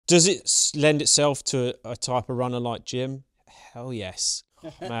Does it lend itself to a type of runner like Jim? Hell yes.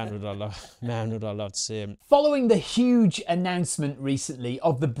 Man, would I love to see him. Following the huge announcement recently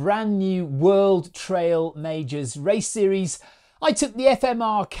of the brand new World Trail Majors race series, I took the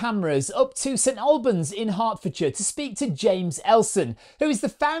FMR cameras up to St Albans in Hertfordshire to speak to James Elson, who is the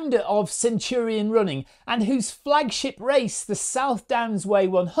founder of Centurion Running and whose flagship race, the South Downs Way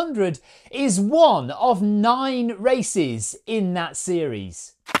 100, is one of 9 races in that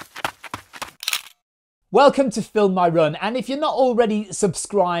series. Welcome to Film My Run, and if you're not already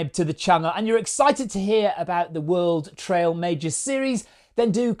subscribed to the channel and you're excited to hear about the World Trail Majors series,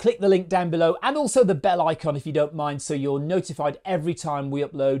 then do click the link down below and also the bell icon if you don't mind, so you're notified every time we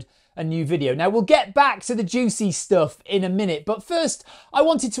upload a new video. Now we'll get back to the juicy stuff in a minute, but first I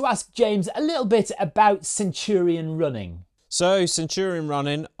wanted to ask James a little bit about Centurion Running. So Centurion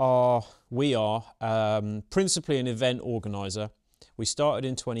Running we are principally an event organiser. We started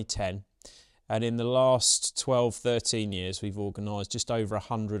in 2010. And in the last 12, 13 years, we've organised just over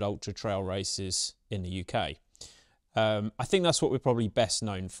 100 ultra trail races in the UK. I think that's what we're probably best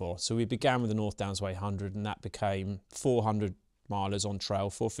known for. So we began with the North Downs Way 100, and that became 400 milers on trail,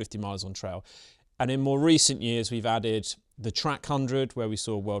 450 miles on trail. And in more recent years, we've added the Track 100, where we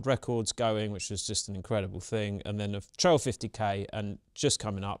saw world records going, which was just an incredible thing. And then a Trail 50K, and just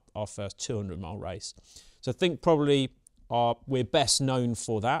coming up, our first 200-mile race. So I think probably we're best known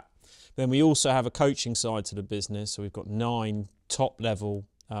for that. Then we also have a coaching side to the business. So we've got 9 top-level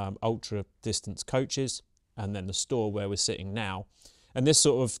ultra distance coaches, and then the store where we're sitting now. And this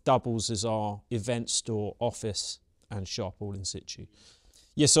sort of doubles as our event store, office and shop all in situ.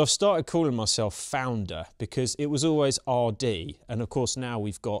 Yeah, so I've started calling myself founder because it was always RD. And of course now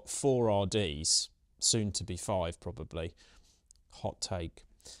we've got 4 RDs, soon to be 5 probably. Hot take.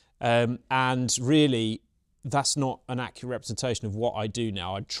 And really, that's not an accurate representation of what I do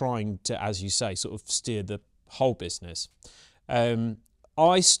now. I'm trying to, as you say, sort of steer the whole business.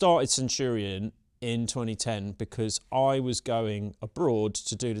 I started Centurion in 2010 because I was going abroad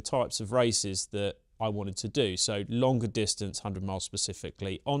to do the types of races that I wanted to do. So longer distance, 100 miles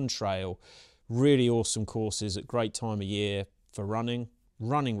specifically, on trail, really awesome courses at great time of year for running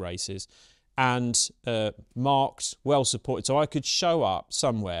races, and marked, well supported. So I could show up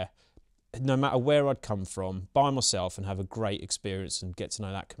somewhere, no matter where I'd come from, by myself and have a great experience and get to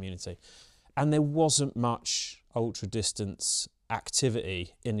know that community. And there wasn't much ultra distance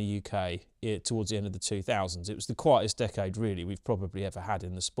activity in the UK towards the end of the 2000s. It was the quietest decade really we've probably ever had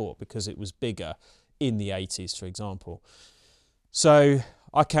in the sport, because it was bigger in the 80s, for example. So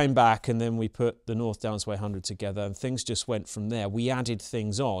I came back, and then we put the North Downs Way 100 together, and things just went from there. We added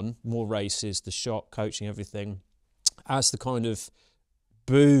things on, more races, the shop, coaching, everything, as the kind of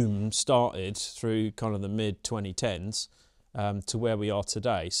boom started through kind of the mid-2010s to where we are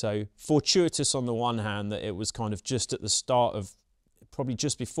today. So fortuitous on the one hand that it was kind of just at the start of, probably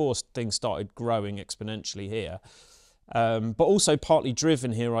just before things started growing exponentially here, but also partly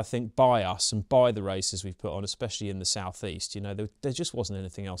driven here, I think, by us and by the races we've put on, especially in the southeast. You know, there just wasn't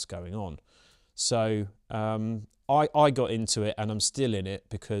anything else going on. So I got into it, and I'm still in it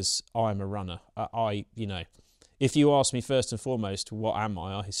because I'm a runner. You know, if you ask me first and foremost, what am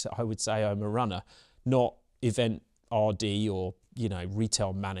I would say I'm a runner, not event RD or, you know,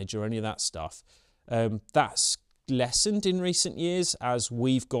 retail manager or any of that stuff. That's lessened in recent years as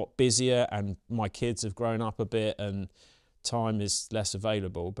we've got busier and my kids have grown up a bit and time is less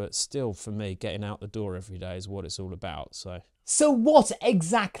available. But still, for me, getting out the door every day is what it's all about. So what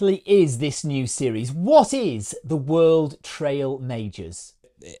exactly is this new series? What is the World Trail Majors?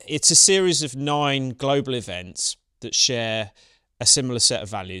 It's a series of 9 global events that share a similar set of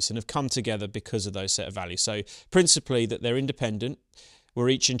values and have come together because of those set of values. So principally that they're independent. We're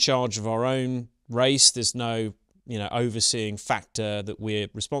each in charge of our own race. There's no, you know, overseeing factor that we're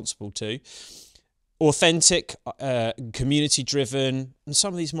responsible to. Authentic, community driven, and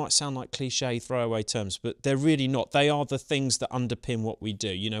some of these might sound like cliche throwaway terms, but they're really not. They are the things that underpin what we do.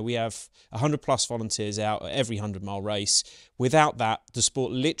 You know, we have 100 plus volunteers out at every 100-mile race. Without that, the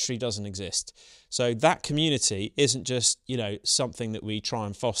sport literally doesn't exist. So that community isn't just, you know, something that we try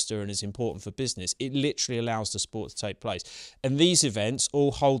and foster and is important for business. It literally allows the sport to take place. And these events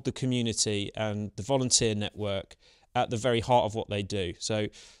all hold the community and the volunteer network at the very heart of what they do. So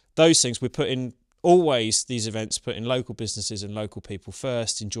those things, we're putting always these events, putting local businesses and local people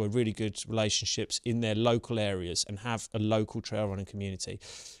first, enjoy really good relationships in their local areas and have a local trail running community.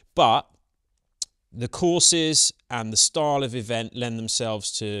 But the courses and the style of event lend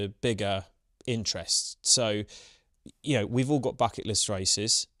themselves to bigger interests. So, you know, we've all got bucket list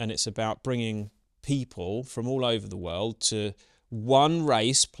races, and it's about bringing people from all over the world to one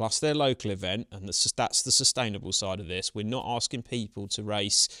race plus their local event, and that's the sustainable side of this. We're not asking people to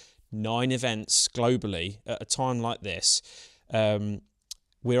race 9 events globally at a time like this.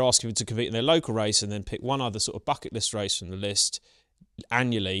 We're asking them to compete in their local race and then pick one other sort of bucket list race from the list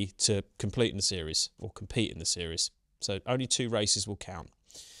annually to complete in the series or compete in the series. So only 2 races will count.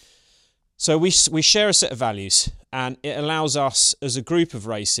 So we share a set of values, and it allows us as a group of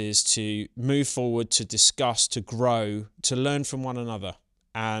races to move forward, to discuss, to grow, to learn from one another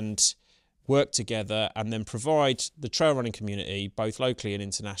and work together, and then provide the trail running community, both locally and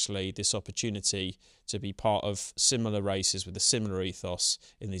internationally, this opportunity to be part of similar races with a similar ethos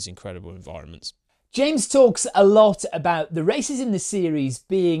in these incredible environments. James talks a lot about the races in the series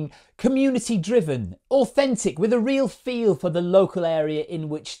being community driven, authentic, with a real feel for the local area in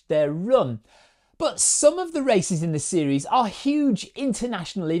which they're run. But some of the races in the series are huge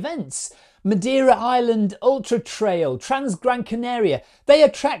international events. Madeira Island Ultra Trail, Trans Gran Canaria, they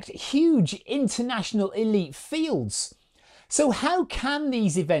attract huge international elite fields. So how can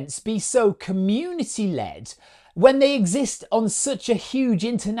these events be so community led when they exist on such a huge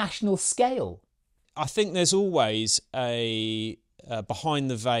international scale? I think there's always a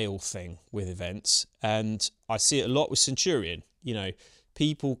behind the veil thing with events, and I see it a lot with Centurion. You know,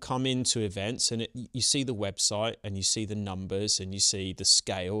 people come into events and you see the website and you see the numbers and you see the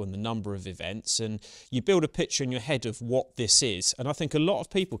scale and the number of events, and you build a picture in your head of what this is. And I think a lot of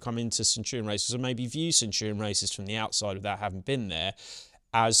people come into Centurion races, or maybe view Centurion races from the outside without having been there,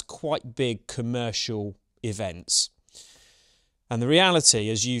 as quite big commercial events. And the reality,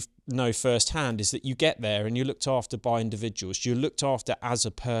 as you know firsthand, is that you get there and you're looked after by individuals. You're looked after as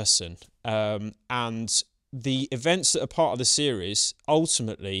a person. And the events that are part of the series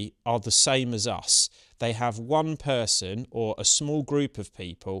ultimately are the same as us. They have one person or a small group of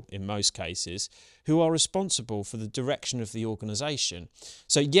people, in most cases, who are responsible for the direction of the organisation.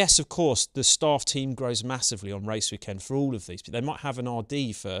 So yes, of course, the staff team grows massively on race weekend for all of these. They might have an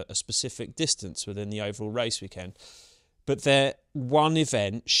RD for a specific distance within the overall race weekend. But they're one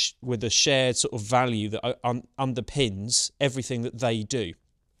event with a shared sort of value that underpins everything that they do.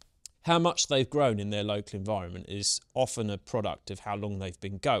 How much they've grown in their local environment is often a product of how long they've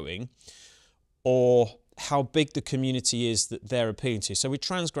been going, or how big the community is that they're appealing to. So with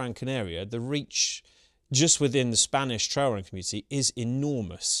Trans Gran Canaria, the reach just within the Spanish trail running community is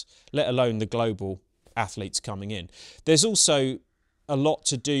enormous, let alone the global athletes coming in. There's also a lot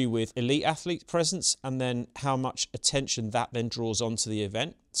to do with elite athlete presence, and then how much attention that then draws onto the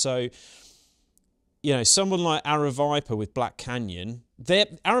event. So, you know, someone like Aravaipa with Black Canyon,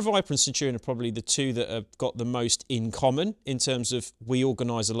 Aravaipa and Centurion are probably the 2 that have got the most in common in terms of we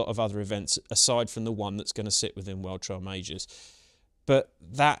organise a lot of other events aside from the one that's going to sit within World Trail Majors. But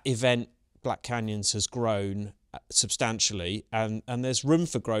that event, Black Canyons, has grown substantially, and there's room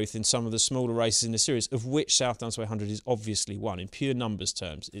for growth in some of the smaller races in the series, of which South Downs Way 100 is obviously one. In pure numbers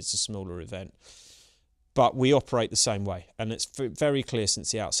terms, it's a smaller event, but we operate the same way, and it's very clear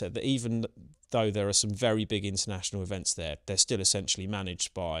since the outset that even though there are some very big international events there, they're still essentially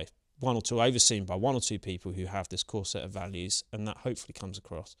managed by one or two, overseen by 1 or 2 people who have this core set of values, and that hopefully comes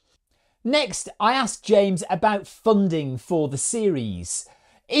across. Next, I asked James about funding for the series.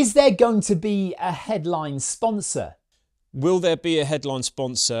 Is there going to be a headline sponsor? Will there be a headline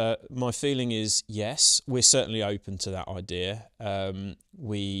sponsor? My feeling is yes. We're certainly open to that idea.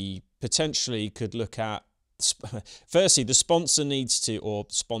 We potentially could look at, firstly, the sponsor needs to, or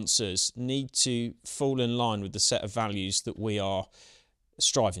sponsors need to fall in line with the set of values that we are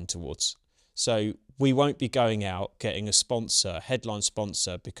striving towards. So we won't be going out getting a sponsor, headline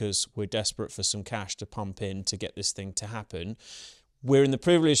sponsor, because we're desperate for some cash to pump in to get this thing to happen. We're in the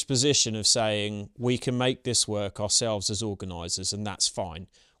privileged position of saying we can make this work ourselves as organisers, and that's fine.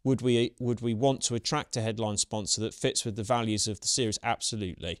 Would we want to attract a headline sponsor that fits with the values of the series?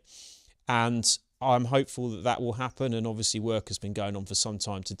 Absolutely. And I'm hopeful that that will happen, and obviously work has been going on for some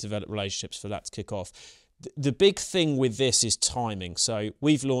time to develop relationships for that to kick off. The big thing with this is timing. So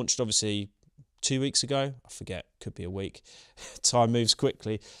we've launched obviously 2 weeks ago. I forget, could be a week. Time moves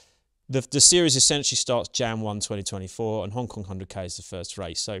quickly. The series essentially starts Jan 1, 2024, and Hong Kong 100k is the first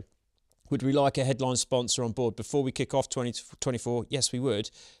race. So would we like a headline sponsor on board before we kick off 2024? Yes, we would.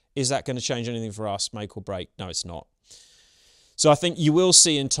 Is that going to change anything for us, make or break? No, it's not. So I think you will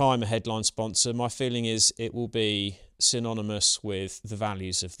see in time a headline sponsor. My feeling is it will be synonymous with the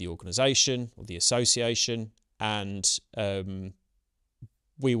values of the organisation or the association, and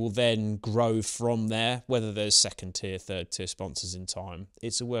we will then grow from there, whether there's 2nd tier, 3rd tier sponsors in time.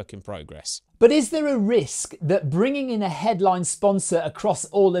 It's a work in progress. But is there a risk that bringing in a headline sponsor across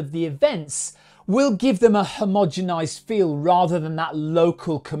all of the events will give them a homogenised feel rather than that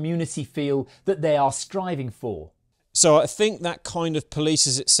local community feel that they are striving for? So I think that kind of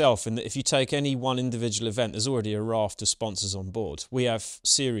polices itself in that if you take any one individual event, there's already a raft of sponsors on board. We have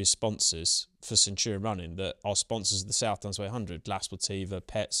serious sponsors for Centurion Running that are sponsors of the South Downs Way 100, La Sportiva,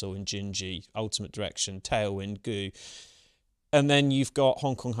 Petzl, Injinji, Ultimate Direction, Tailwind, Goo. And then you've got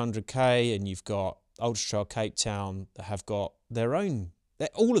Hong Kong 100K and you've got Ultra Trail Cape Town that have got their own,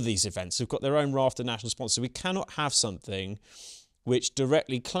 all of these events have got their own raft of national sponsors. We cannot have something which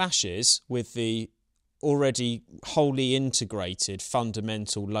directly clashes with the already wholly integrated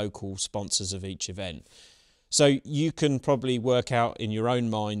fundamental local sponsors of each event. So you can probably work out in your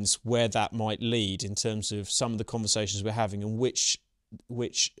own minds where that might lead in terms of some of the conversations we're having and which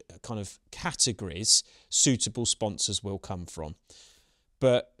kind of categories suitable sponsors will come from.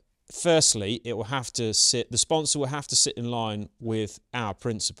 But firstly, it will have to sit, the sponsor will have to sit in line with our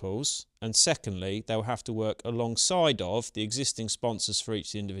principles, and secondly, they will have to work alongside of the existing sponsors for each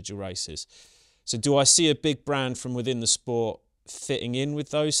of the individual races. So do I see a big brand from within the sport fitting in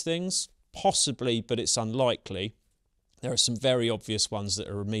with those things? Possibly, but it's unlikely. There are some very obvious ones that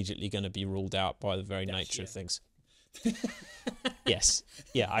are immediately going to be ruled out by the very nature of things. Yes.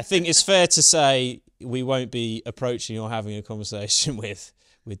 Yeah, I think it's fair to say we won't be approaching or having a conversation with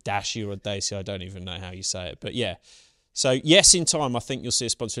Dashi or Daisy. I don't even know how you say it. But yeah. So yes, in time, I think you'll see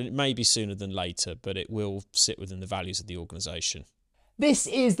a sponsor. It may be sooner than later, but it will sit within the values of the organisation. This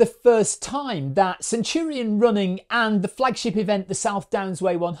is the first time that Centurion Running and the flagship event, the South Downs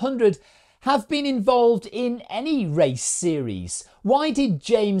Way 100, have been involved in any race series. Why did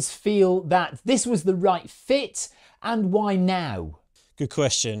James feel that this was the right fit, and why now? Good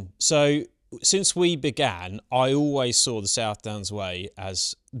question. So since we began, I always saw the South Downs Way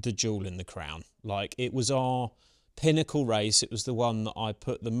as the jewel in the crown. Like, it was our pinnacle race. It was the one that I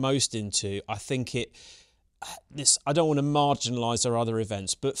put the most into. I think I don't want to marginalise our other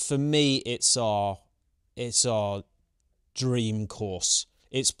events, but for me, it's our dream course.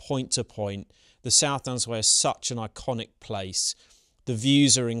 It's point to point. The South Downs Way is such an iconic place. The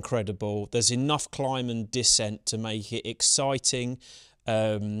views are incredible. There's enough climb and descent to make it exciting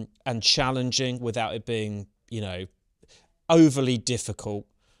and challenging without it being, overly difficult.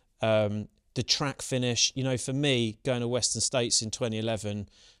 The track finish, for me, going to Western States in 2011,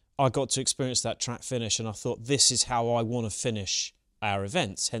 I got to experience that track finish and I thought, this is how I want to finish our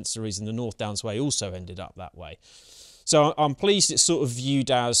events. Hence the reason the North Downs Way also ended up that way. So I'm pleased it's sort of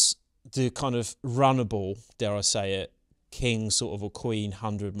viewed as the kind of runnable, dare I say it, king sort of a queen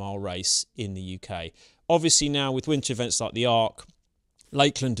 100-mile race in the UK. Obviously now with winter events like the Arc,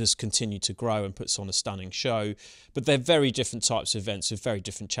 Lakeland has continued to grow and puts on a stunning show, but they're very different types of events with very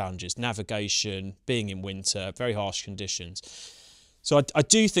different challenges. Navigation, being in winter, very harsh conditions. So I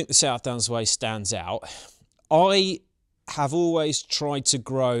do think the South Downs Way stands out. I have always tried to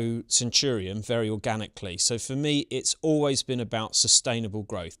grow Centurion very organically. So for me, it's always been about sustainable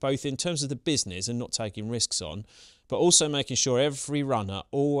growth, both in terms of the business and not taking risks on, but also making sure every runner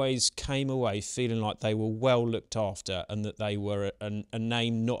always came away feeling like they were well looked after and that they were a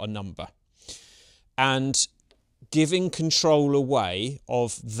name, not a number. And giving control away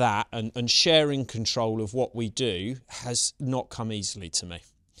of that and sharing control of what we do has not come easily to me.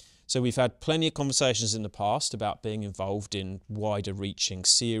 So we've had plenty of conversations in the past about being involved in wider reaching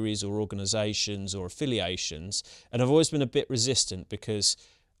series or organisations or affiliations, and I've always been a bit resistant because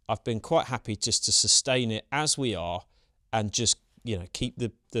I've been quite happy just to sustain it as we are and just, keep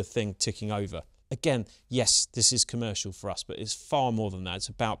the thing ticking over. Again, yes, this is commercial for us, but it's far more than that. It's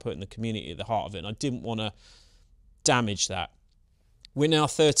about putting the community at the heart of it, and I didn't want to damage that. We're now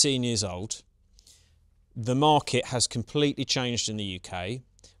 13 years old. The market has completely changed in the UK.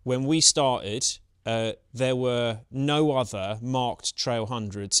 When we started, there were no other marked trail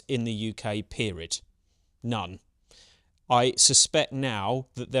hundreds in the UK, period. None. I suspect now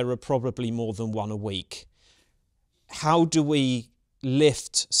that there are probably more than one a week. How do we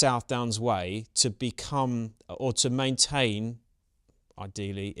lift South Downs Way to become or to maintain,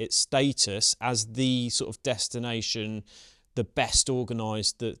 ideally, its status as the sort of destination, the best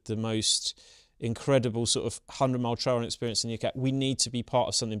organised, the most incredible sort of 100-mile trail run experience in the UK? We need to be part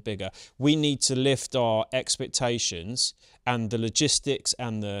of something bigger. We need to lift our expectations and the logistics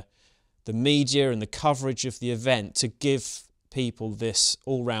and the media and the coverage of the event to give people this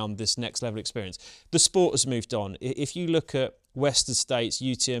all-round, this next level experience. The sport has moved on. If you look at Western States,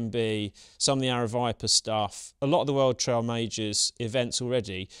 UTMB, some of the Aravaipa stuff, a lot of the World Trail Majors events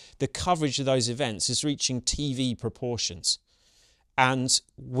already, the coverage of those events is reaching TV proportions. And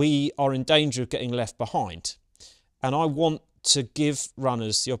we are in danger of getting left behind. And I want to give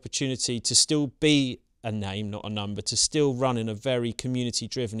runners the opportunity to still be a name, not a number, to still run in a very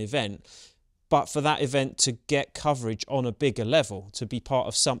community-driven event, but for that event to get coverage on a bigger level, to be part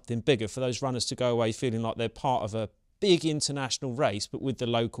of something bigger, for those runners to go away feeling like they're part of a big international race, but with the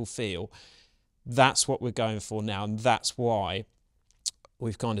local feel. That's what we're going for now, and that's why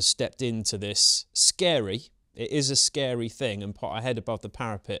we've kind of stepped into this scary, it is a scary thing, and put our head above the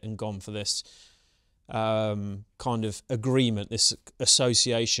parapet and gone for this kind of agreement, this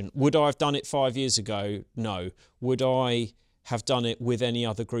association. Would I have done it 5 years ago? No. Would I have done it with any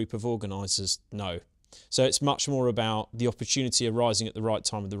other group of organisers? No. So it's much more about the opportunity arising at the right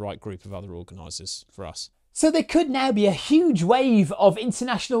time with the right group of other organisers for us. So there could now be a huge wave of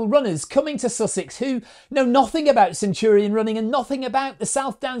international runners coming to Sussex who know nothing about Centurion Running and nothing about the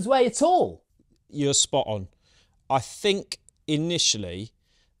South Downs Way at all. You're spot on. I think initially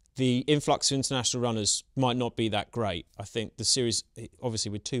the influx of international runners might not be that great. I think the series, obviously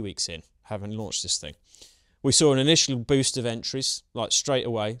we're 2 weeks in, having launched this thing, we saw an initial boost of entries, like straight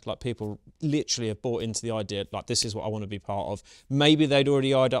away, like people literally have bought into the idea, like this is what I want to be part of. Maybe they'd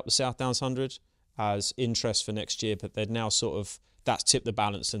already eyed up the South Downs 100 as interest for next year, but they'd now sort of, that's tipped the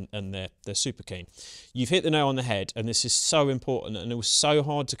balance and they're super keen. You've hit the nail on the head, and this is so important, and it was so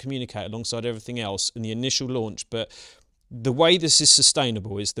hard to communicate alongside everything else in the initial launch, but the way this is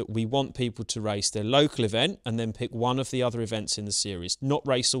sustainable is that we want people to race their local event and then pick one of the other events in the series, not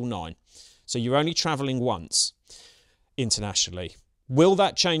race all 9. So you're only travelling once internationally. Will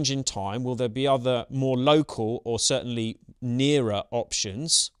that change in time? Will there be other more local or certainly nearer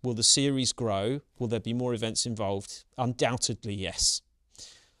options? Will the series grow? Will there be more events involved? Undoubtedly, yes.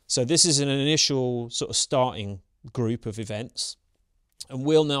 So this is an initial sort of starting group of events. And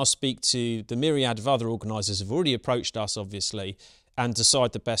we'll now speak to the myriad of other organisers who've already approached us, obviously, and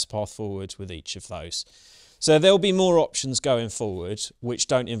decide the best path forward with each of those. So there'll be more options going forward, which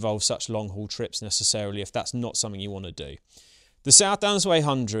don't involve such long-haul trips necessarily, if that's not something you want to do. The South Downs Way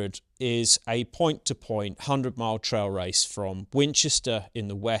 100 is a point-to-point 100-mile trail race from Winchester in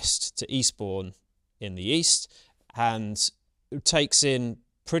the west to Eastbourne in the east, and it takes in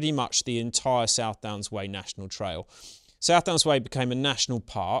pretty much the entire South Downs Way National Trail. South Downs Way became a national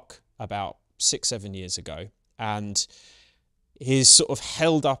park about 6-7 years ago, and is sort of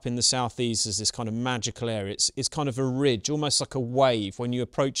held up in the southeast as this kind of magical area. It's kind of a ridge, almost like a wave. When you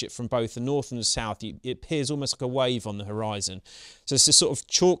approach it from both the north and the south, it appears almost like a wave on the horizon. So it's this sort of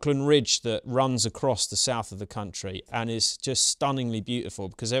chalkland ridge that runs across the south of the country and is just stunningly beautiful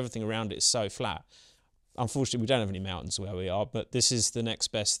because everything around it is so flat. Unfortunately, we don't have any mountains where we are, but this is the next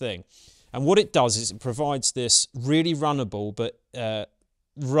best thing. And what it does is it provides this really runnable but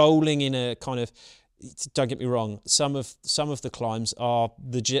rolling in a kind of, don't get me wrong, some of the climbs are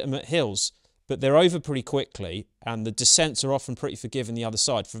legitimate hills, but they're over pretty quickly and the descents are often pretty forgiving the other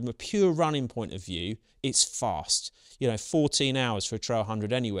side. From a pure running point of view, it's fast. 14 hours for a trail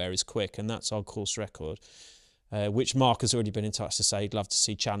 100 anywhere is quick, and that's our course record, which Mark has already been in touch to say he'd love to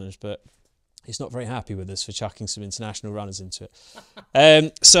see challenged, but he's not very happy with us for chucking some international runners into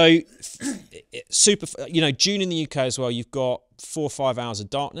it. So super, June in the UK as well, you've got 4 or 5 hours of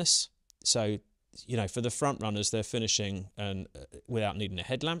darkness. So, for the front runners, they're finishing and without needing a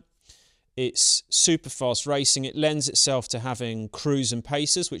headlamp. It's super fast racing. It lends itself to having crews and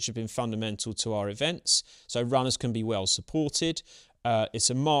pacers, which have been fundamental to our events. So runners can be well supported. It's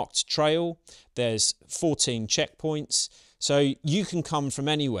a marked trail. There's 14 checkpoints. So you can come from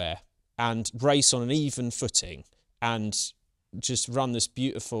anywhere and race on an even footing and just run this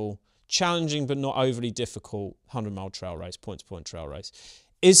beautiful, challenging but not overly difficult 100-mile trail race, point-to-point trail race.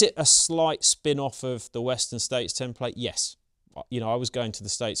 Is it a slight spin-off of the Western States template? Yes. I was going to the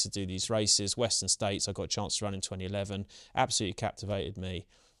States to do these races. Western States, I got a chance to run in 2011. Absolutely captivated me.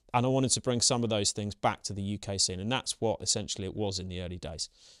 And I wanted to bring some of those things back to the UK scene. And that's what essentially it was in the early days.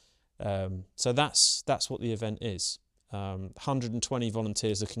 So that's what the event is. 120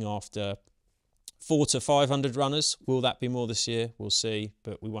 volunteers looking after 400 to 500 runners. Will that be more this year? We'll see,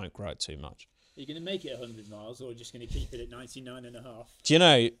 but we won't grow it too much. Are you going to make it 100 miles, or just going to keep it at 99.5? Do you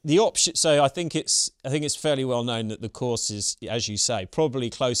know the option? So I think it's fairly well known that the course is, as you say, probably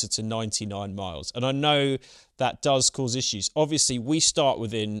closer to 99 miles, and I know that does cause issues. Obviously, we start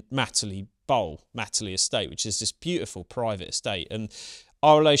within Matterley Estate, which is this beautiful private estate, and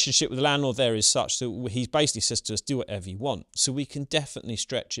our relationship with the landlord there is such that he basically says to us, do whatever you want. So we can definitely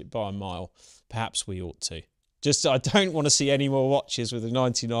stretch it by a mile. Perhaps we ought to. I don't want to see any more watches with a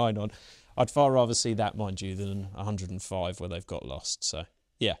 99 on. I'd far rather see that, mind you, than 105 where they've got lost. So,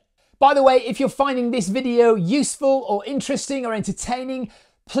 yeah. By the way, if you're finding this video useful or interesting or entertaining,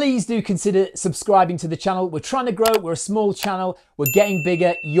 please do consider subscribing to the channel. We're trying to grow. We're a small channel. We're getting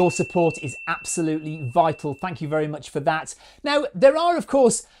bigger. Your support is absolutely vital. Thank you very much for that. Now, there are, of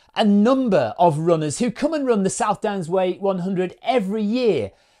course, a number of runners who come and run the South Downs Way 100 every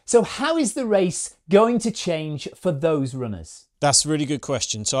year. So how is the race going to change for those runners? That's a really good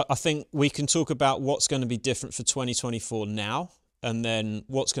question. So I think we can talk about what's going to be different for 2024 now, and then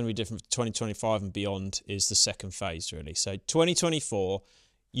what's going to be different for 2025 and beyond is the second phase, really. So 2024,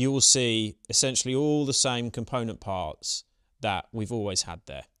 you will see essentially all the same component parts that we've always had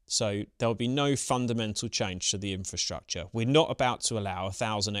there. So there'll be no fundamental change to the infrastructure. We're not about to allow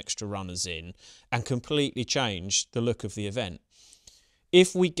 1,000 extra runners in and completely change the look of the event.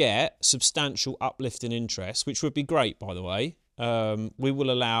 If we get substantial uplift in interest, which would be great, by the way, we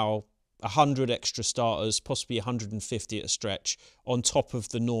will allow 100 extra starters, possibly 150 at a stretch, on top of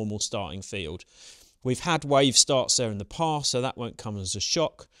the normal starting field. We've had wave starts there in the past, so that won't come as a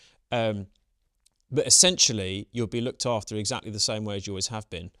shock. But essentially, you'll be looked after exactly the same way as you always have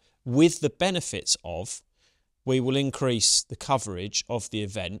been, with the benefits of we will increase the coverage of the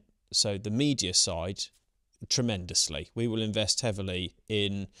event, so the media side, tremendously. We will invest heavily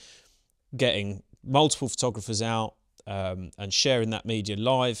in getting multiple photographers out, and sharing that media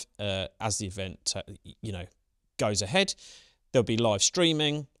live as the event goes ahead. There'll be live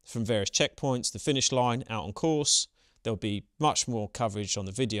streaming from various checkpoints, the finish line, out on course. There'll be much more coverage on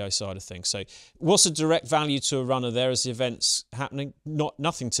the video side of things. So what's a direct value to a runner there as the event's happening?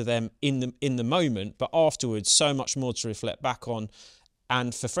 Nothing to them in the moment, but afterwards so much more to reflect back on,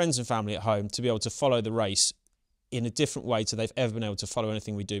 and for friends and family at home to be able to follow the race in a different way to they've ever been able to follow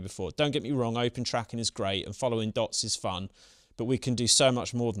anything we do before. Don't get me wrong, open tracking is great and following dots is fun, but we can do so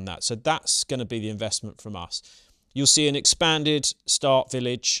much more than that. So that's going to be the investment from us. You'll see an expanded start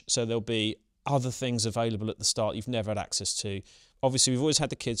village, so there'll be other things available at the start you've never had access to. Obviously, we've always had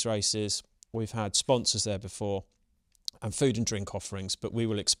the kids' races, we've had sponsors there before, and food and drink offerings, but we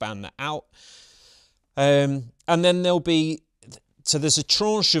will expand that out. And then there'll be, so there's a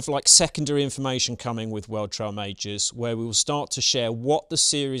tranche of like secondary information coming with World Trail Majors where we will start to share what the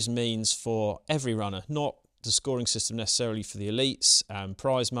series means for every runner, not the scoring system necessarily for the elites,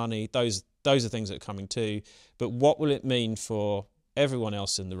 prize money, those are things that are coming too, but what will it mean for everyone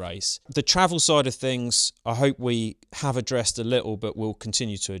else in the race? The travel side of things, I hope we have addressed a little, but we'll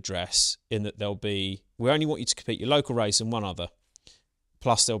continue to address, in that there'll be, we only want you to compete your local race and one other,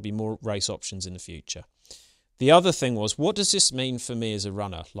 plus there'll be more race options in the future. The other thing was, what does this mean for me as a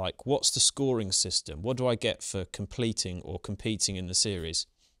runner? Like, what's the scoring system? What do I get for completing or competing in the series?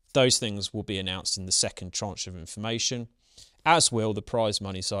 Those things will be announced in the second tranche of information, as will the prize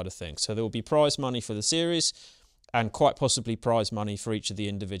money side of things. So there will be prize money for the series and quite possibly prize money for each of the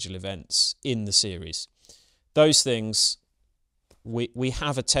individual events in the series. Those things, we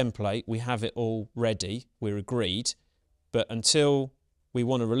have a template, we have it all ready, we're agreed, but until we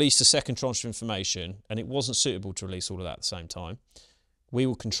want to release the second tranche of information, and it wasn't suitable to release all of that at the same time, we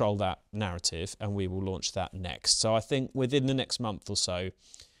will control that narrative and we will launch that next. So I think within the next month or so,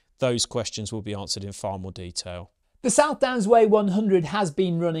 those questions will be answered in far more detail. The South Downs Way 100 has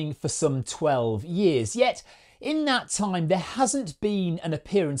been running for some 12 years, yet in that time there hasn't been an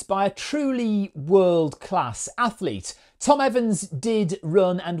appearance by a truly world-class athlete. Tom Evans did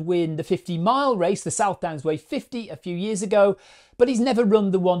run and win the 50-mile race, the South Downs Way 50, a few years ago, but he's never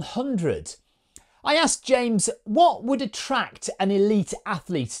run the 100. I asked James what would attract an elite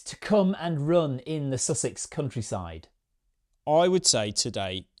athlete to come and run in the Sussex countryside. I would say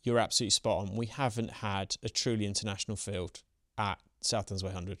today, you're absolutely spot on. We haven't had a truly international field at South Downs Way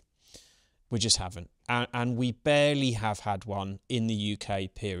 100. We just haven't. And we barely have had one in the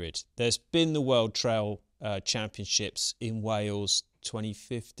UK, period. There's been the World Trail Championships in Wales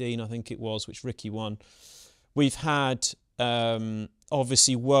 2015, I think it was, which Ricky won. We've had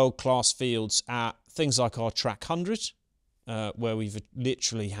obviously world-class fields at things like our Track 100, where we've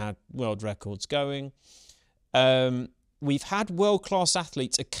literally had world records going. We've had world-class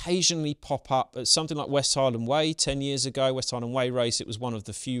athletes occasionally pop up at something like West Highland Way 10 years ago. West Highland Way race, it was one of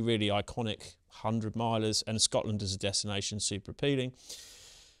the few really iconic 100-milers, and Scotland as a destination, super appealing.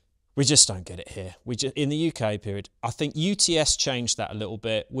 We just don't get it here. In the UK period, I think UTS changed that a little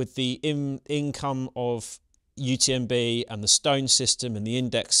bit with the income of UTMB and the stone system and the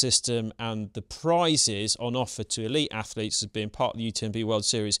index system and the prizes on offer to elite athletes as being part of the UTMB World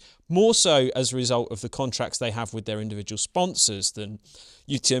Series, more so as a result of the contracts they have with their individual sponsors than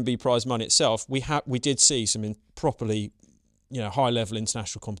UTMB prize money itself. We did see some properly, high-level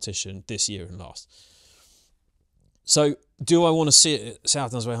international competition this year and last. So do I want to see it at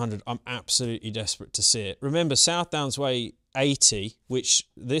South Downs Way 100? I'm absolutely desperate to see it. Remember, South Downs Way 80, which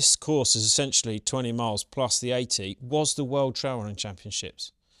this course is essentially 20 miles plus the 80, was the World Trail Running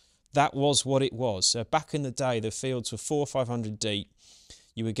Championships. That was what it was. Back in the day, the fields were 400 or 500 deep.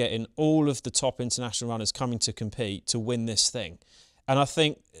 You were getting all of the top international runners coming to compete to win this thing. And I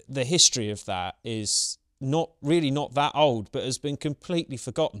think the history of that is not that old, but has been completely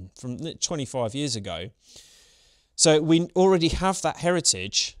forgotten from 25 years ago. So we already have that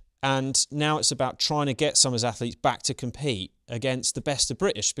heritage, and now it's about trying to get some of those athletes back to compete against the best of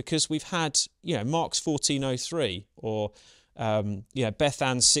British, because we've had, Mark's 14:03 or Beth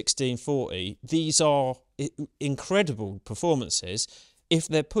Ann's 16:40. These are incredible performances. If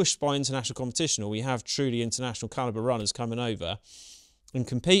they're pushed by international competition, or we have truly international calibre runners coming over and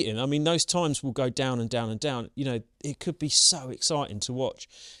competing, I mean, those times will go down and down and down. It could be so exciting to watch.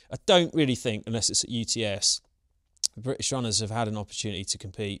 I don't really think, unless it's at UTS, British runners have had an opportunity to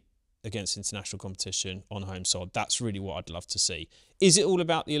compete against international competition on home soil. That's really what I'd love to see. Is it all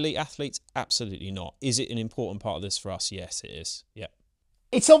about the elite athletes? Absolutely not. Is it an important part of this for us? Yes, it is. Yeah.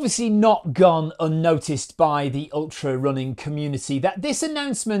 It's obviously not gone unnoticed by the ultra running community that this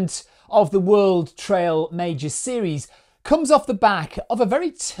announcement of the World Trail Majors Series comes off the back of a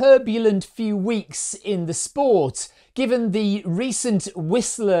very turbulent few weeks in the sport, given the recent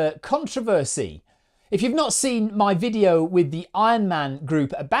Whistler controversy. If you've not seen my video with the Ironman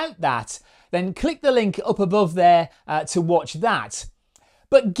group about that, then click the link up above there to watch that.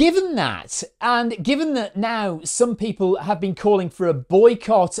 But given that, and given that now some people have been calling for a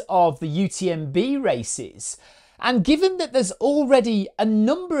boycott of the UTMB races, and given that there's already a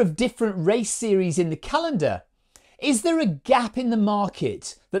number of different race series in the calendar, is there a gap in the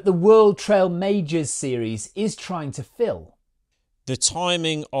market that the World Trail Majors Series is trying to fill? The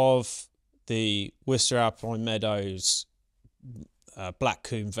timing of the Worcester Alpine Meadows, Black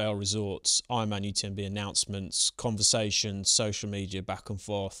Combe Vale Resorts, Ironman UTMB announcements, conversations, social media back and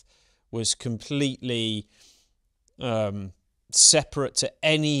forth was completely separate to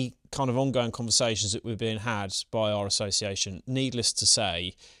any kind of ongoing conversations that were being had by our association. Needless to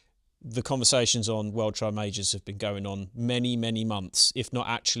say, the conversations on World Trail Majors have been going on many, many months, if not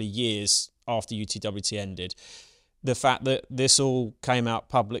actually years after UTWT ended. The fact that this all came out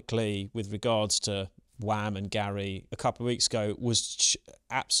publicly with regards to Wham and Gary a couple of weeks ago was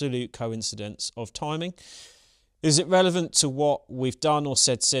absolute coincidence of timing. Is it relevant to what we've done or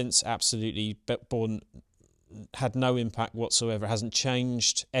said since? Absolutely. But had no impact whatsoever. Hasn't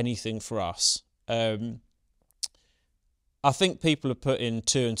changed anything for us. I think people are putting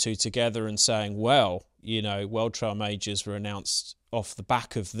two and two together and saying, well, World Trail Majors were announced off the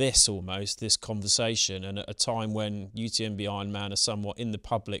back of this conversation, and at a time when UTMB Ironman are somewhat in the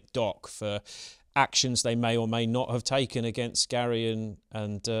public dock for actions they may or may not have taken against Gary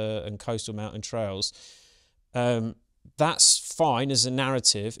and Coastal Mountain Trails. That's fine as a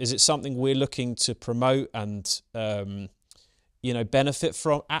narrative. Is it something we're looking to promote and benefit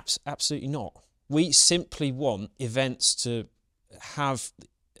from? Absolutely not. We simply want events to have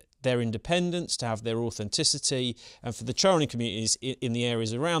their independence, to have their authenticity, and for the trail running communities in the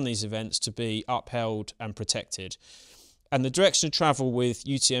areas around these events to be upheld and protected. And the direction of travel with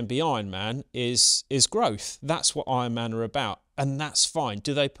UTMB Ironman is growth. That's what Ironman are about, and that's fine.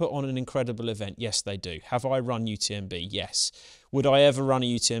 Do they put on an incredible event? Yes, they do. Have I run UTMB? Yes. Would I ever run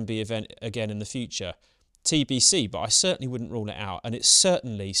a UTMB event again in the future? TBC, but I certainly wouldn't rule it out. And it's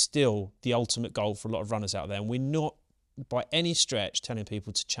certainly still the ultimate goal for a lot of runners out there. And we're not by any stretch telling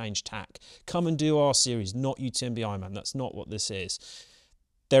people to change tack. Come and do our series, not UTMB Ironman. That's not what this is.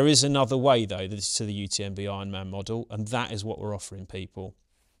 There is another way, though, to the UTMB Ironman model, and that is what we're offering people.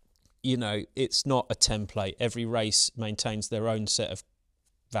 It's not a template. Every race maintains their own set of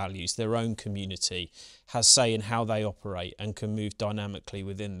values, their own community, has say in how they operate and can move dynamically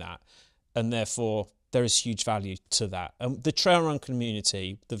within that. And therefore, there is huge value to that. The trail run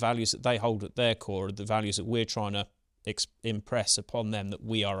community, the values that they hold at their core are the values that we're trying to impress upon them, that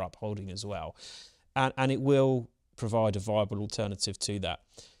we are upholding as well. And it will provide a viable alternative to that.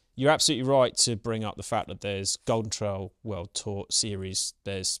 You're absolutely right to bring up the fact that there's Golden Trail World Tour Series,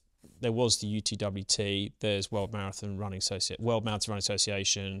 there was the UTWT, there's World Mountain Running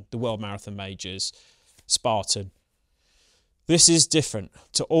Association, the World Marathon Majors, Spartan. This is different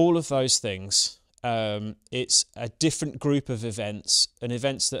to all of those things. It's a different group of events, and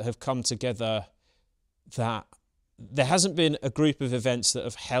events that have come together that there hasn't been a group of events that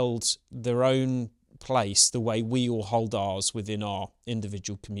have held their own place the way we all hold ours within our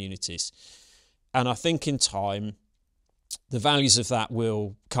individual communities. And I think in time, the values of that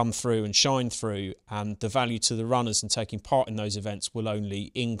will come through and shine through, and the value to the runners in taking part in those events will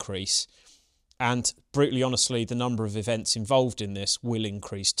only increase. And brutally honestly, the number of events involved in this will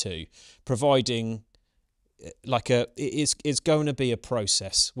increase too, providing it's going to be a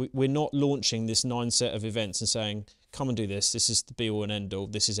process. We're not launching this 9 set of events and saying, come and do this. This is the be all and end all.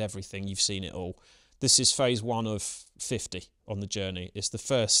 This is everything. You've seen it all. This is phase 1 of 50 on the journey. It's the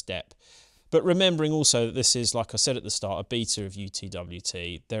first step. But remembering also that this is, like I said at the start, a beta of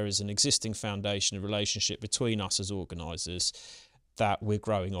UTWT. There is an existing foundation, a relationship between us as organisers that we're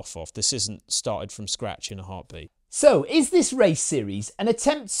growing off of. This isn't started from scratch in a heartbeat. So, is this race series an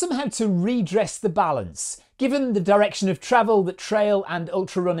attempt somehow to redress the balance, given the direction of travel that trail and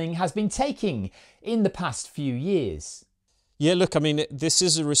ultra running has been taking in the past few years? Yeah, look, I mean, this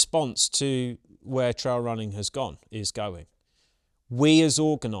is a response to where trail running is going. We as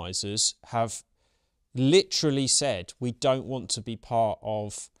organisers have literally said we don't want to be part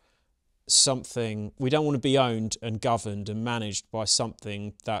of something, we don't want to be owned and governed and managed by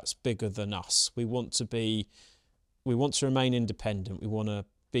something that's bigger than us. We want to remain independent. We want to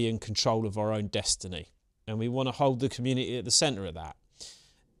be in control of our own destiny, and we want to hold the community at the centre of that.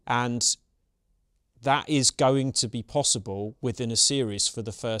 And that is going to be possible within a series for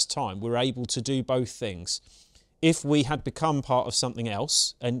the first time. We're able to do both things. If we had become part of something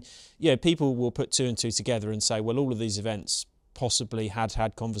else, and people will put 2 and 2 together and say, well, all of these events possibly had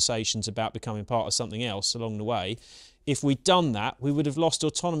conversations about becoming part of something else along the way. If we'd done that, we would have lost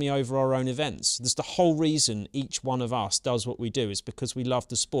autonomy over our own events. That's the whole reason each one of us does what we do, is because we love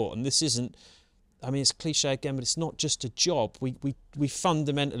the sport. And this isn't, I mean, it's cliche again, but it's not just a job. We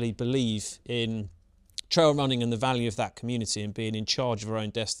fundamentally believe in trail running and the value of that community and being in charge of our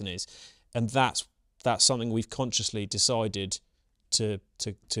own destinies. And that's something we've consciously decided to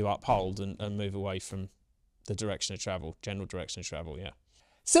uphold and move away from the direction of travel, general direction of travel, yeah.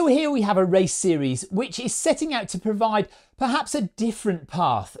 So here we have a race series which is setting out to provide perhaps a different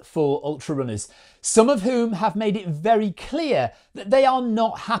path for ultra runners, some of whom have made it very clear that they are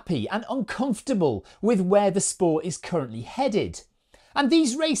not happy and uncomfortable with where the sport is currently headed. And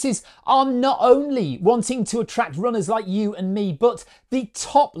these races are not only wanting to attract runners like you and me, but the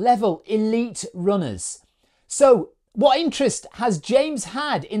top level elite runners. So what interest has James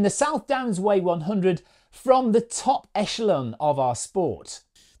had in the South Downs Way 100 from the top echelon of our sport?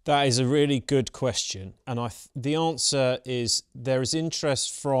 That is a really good question, and the answer is there is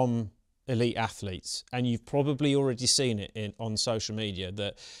interest from elite athletes, and you've probably already seen it on social media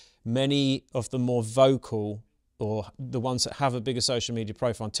that many of the more vocal, or the ones that have a bigger social media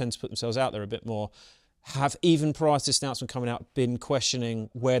profile and tend to put themselves out there a bit more, have, even prior to this announcement coming out, been questioning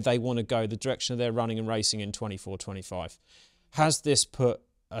where they want to go, the direction of their running and racing in 24-25. Has this put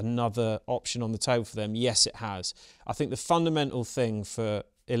another option on the table for them? Yes, it has. I think the fundamental thing for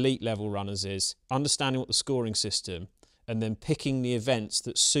elite level runners is understanding what the scoring system, and then picking the events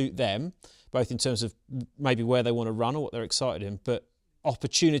that suit them, both in terms of maybe where they want to run or what they're excited in, but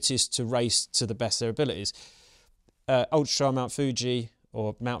opportunities to race to the best of their abilities. Ultra Trail Mount Fuji,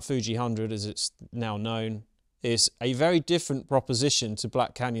 or Mount Fuji 100 as it's now known, is a very different proposition to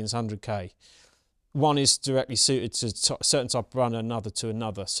Black Canyon's 100k. One is directly suited to a certain type of runner, another to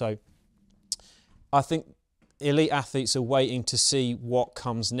another. So I think elite athletes are waiting to see what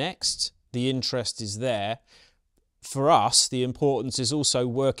comes next. The interest is there. For us, the importance is also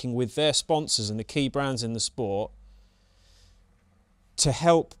working with their sponsors and the key brands in the sport to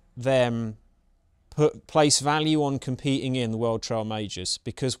help them place value on competing in the World Trail Majors,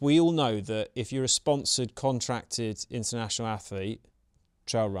 because we all know that if you're a sponsored, contracted international athlete,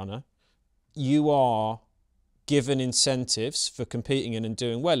 trail runner, you are given incentives for competing in and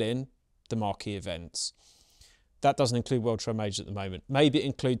doing well in the marquee events. That doesn't include World Trail Majors at the moment. Maybe it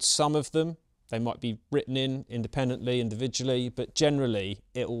includes some of them. They might be written in independently, individually, but generally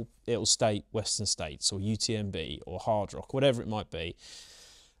it'll state Western States or UTMB or Hard Rock, whatever it might be.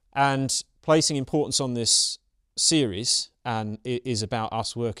 And placing importance on this series, and it is about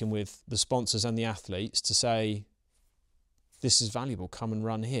us working with the sponsors and the athletes to say, this is valuable, come and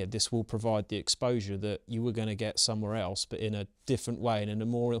run here. This will provide the exposure that you were going to get somewhere else, but in a different way and in a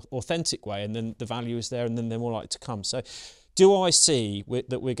more authentic way. And then the value is there, and then they're more likely to come. So do I see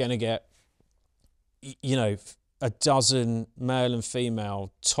that we're going to get, a dozen male and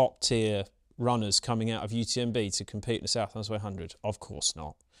female top tier runners coming out of UTMB to compete in the South Downs 100? Of course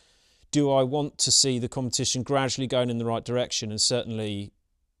not. Do I want to see the competition gradually going in the right direction, and certainly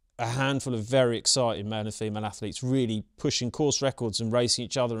a handful of very exciting male and female athletes really pushing course records and racing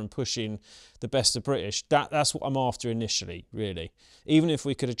each other and pushing the best of British? That's what I'm after initially, really. Even if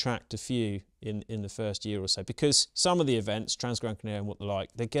we could attract a few in the first year or so, because some of the events, Transgran Canaria and what they like,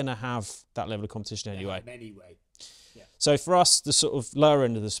 they're going to have that level of competition anyway. Yeah. So for us, the sort of lower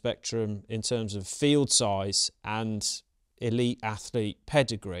end of the spectrum in terms of field size and elite athlete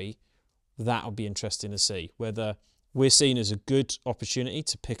pedigree, that'll be interesting to see whether we're seen as a good opportunity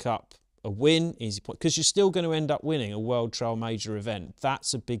to pick up a win, easy point, because you're still going to end up winning a World Trail Major event.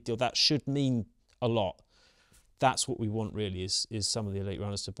 That's a big deal. That should mean a lot. That's what we want really, is some of the elite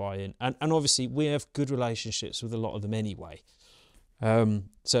runners to buy in. And obviously we have good relationships with a lot of them anyway.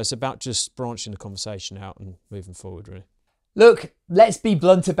 So it's about just branching the conversation out and moving forward really. Look, let's be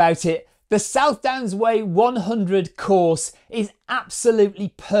blunt about it. The South Downs Way 100 course is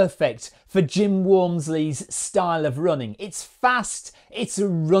absolutely perfect for Jim Walmsley's style of running. It's fast, it's a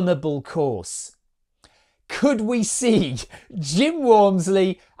runnable course. Could we see Jim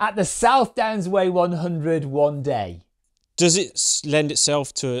Walmsley at the South Downs Way 100 one day? Does it lend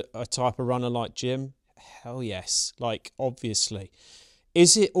itself to a type of runner like Jim? Hell yes, like obviously.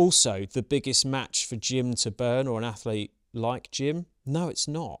 Is it also the biggest match for Jim to burn, or an athlete like Jim? No, it's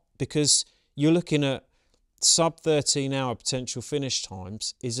not, because you're looking at sub 13 hour potential finish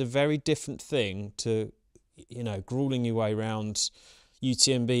times is a very different thing to, you know, grueling your way around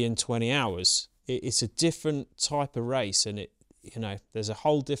UTMB in 20 hours. It's a different type of race, and it, you know, there's a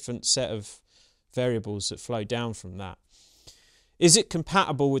whole different set of variables that flow down from that. Is it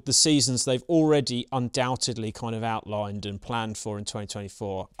compatible with the seasons they've already undoubtedly kind of outlined and planned for in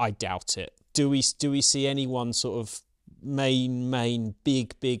 2024? I doubt it. Do we see anyone sort of main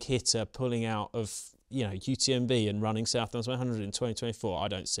big hitter pulling out of, you know, UTMB and running South Downs 100 in 2024? I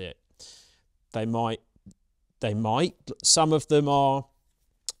don't see it. They might. Some of them are,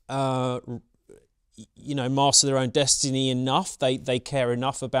 you know, master their own destiny enough. They care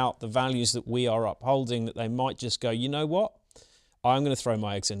enough about the values that we are upholding that they might just go, you know what? I'm going to throw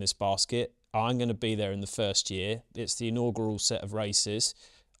my eggs in this basket. I'm going to be there in the first year. It's the inaugural set of races.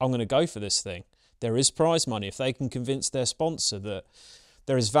 I'm going to go for this thing. There is prize money. If they can convince their sponsor that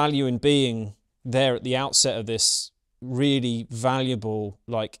there is value in being there at the outset of this really valuable,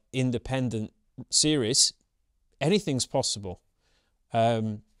 like, independent series, anything's possible.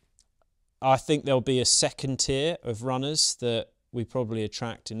 I think there'll be a second tier of runners that we probably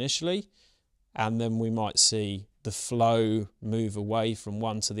attract initially, and then we might see the flow move away from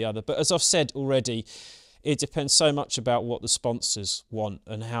one to the other. But as I've said already, it depends so much about what the sponsors want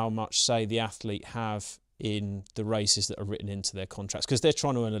and how much say the athlete have in the races that are written into their contracts, because they're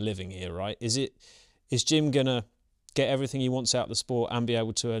trying to earn a living here, right? Is Jim gonna get everything he wants out of the sport and be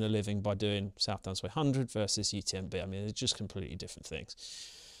able to earn a living by doing South Downs 100 versus UTMB? I mean, they're just completely different things.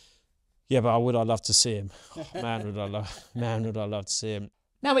 Yeah, but I'd love to see him. Oh, man, would I love to see him.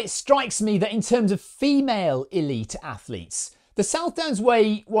 Now, it strikes me that in terms of female elite athletes, the South Downs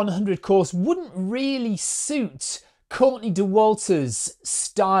Way 100 course wouldn't really suit Courtney Dauwalter's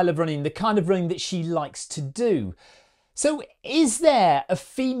style of running, the kind of running that she likes to do. So is there a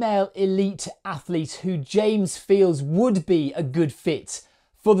female elite athlete who James feels would be a good fit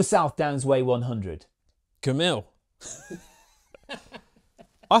for the South Downs Way 100? Camille.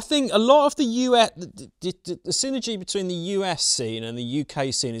 I think a lot of the US, the synergy between the US scene and the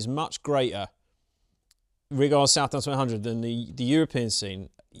UK scene is much greater regarding South Downs 100 than the European scene,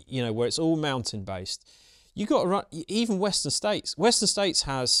 you know, where it's all mountain based. You got to run, even Western States. Western States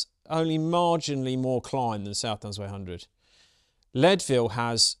has only marginally more climb than South Downs 100. Leadville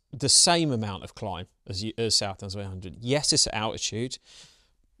has the same amount of climb as South Downs 100. Yes, it's at altitude,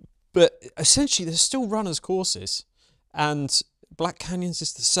 but essentially there's still runners' courses, and Black Canyons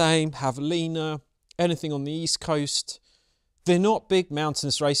is the same, Javelina, anything on the East Coast. They're not big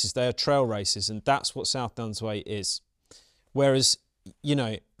mountainous races, they are trail races, and that's what South Downs Way is. Whereas, you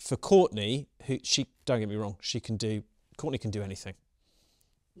know, for Courtney, don't get me wrong, Courtney can do anything.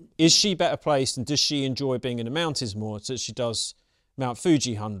 Is she better placed, and does she enjoy being in the mountains more so she does Mount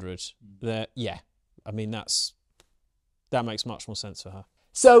Fuji 100? Yeah, I mean, that makes much more sense for her.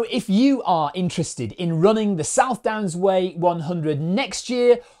 So if you are interested in running the South Downs Way 100 next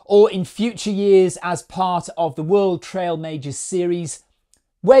year or in future years as part of the World Trail Majors series,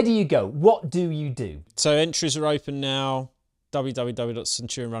 where do you go? What do you do? So entries are open now,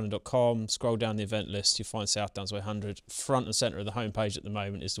 www.centurionrunning.com. Scroll down the event list, you'll find South Downs Way 100. Front and centre of the homepage at the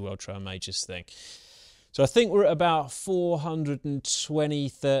moment is the World Trail Majors thing. So I think we're at about 420,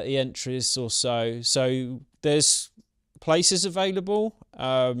 30 entries or so. So there's places available.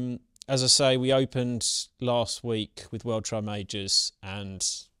 As I say, we opened last week with World Trail Majors, and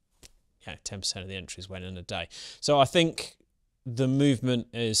 10% of the entries went in a day. So I think the movement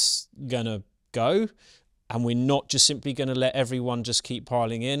is going to go, and we're not just simply going to let everyone just keep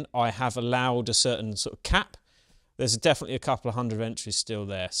piling in. I have allowed a certain sort of cap there's definitely a couple of hundred entries still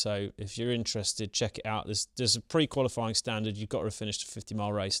there. So if you're interested, check it out. There's a pre-qualifying standard. You've got to have finished a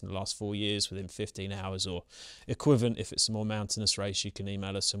 50-mile race in the last 4 years within 15 hours or equivalent. If it's a more mountainous race, you can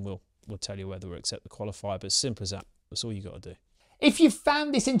email us and we'll tell you whether we'll accept the qualifier. But as simple as that, that's all you got to do. If you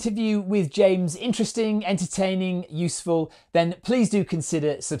found this interview with James interesting, entertaining, useful, then please do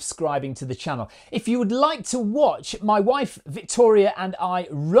consider subscribing to the channel. If you would like to watch my wife Victoria and I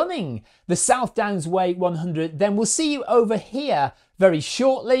running the South Downs Way 100, then we'll see you over here very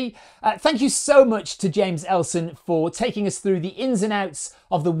shortly. Thank you so much to James Elson for taking us through the ins and outs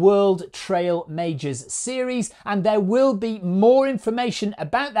of the World Trail Majors series, and there will be more information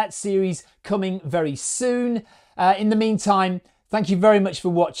about that series coming very soon. In the meantime, thank you very much for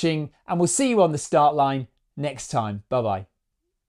watching, and we'll see you on the start line next time. Bye-bye.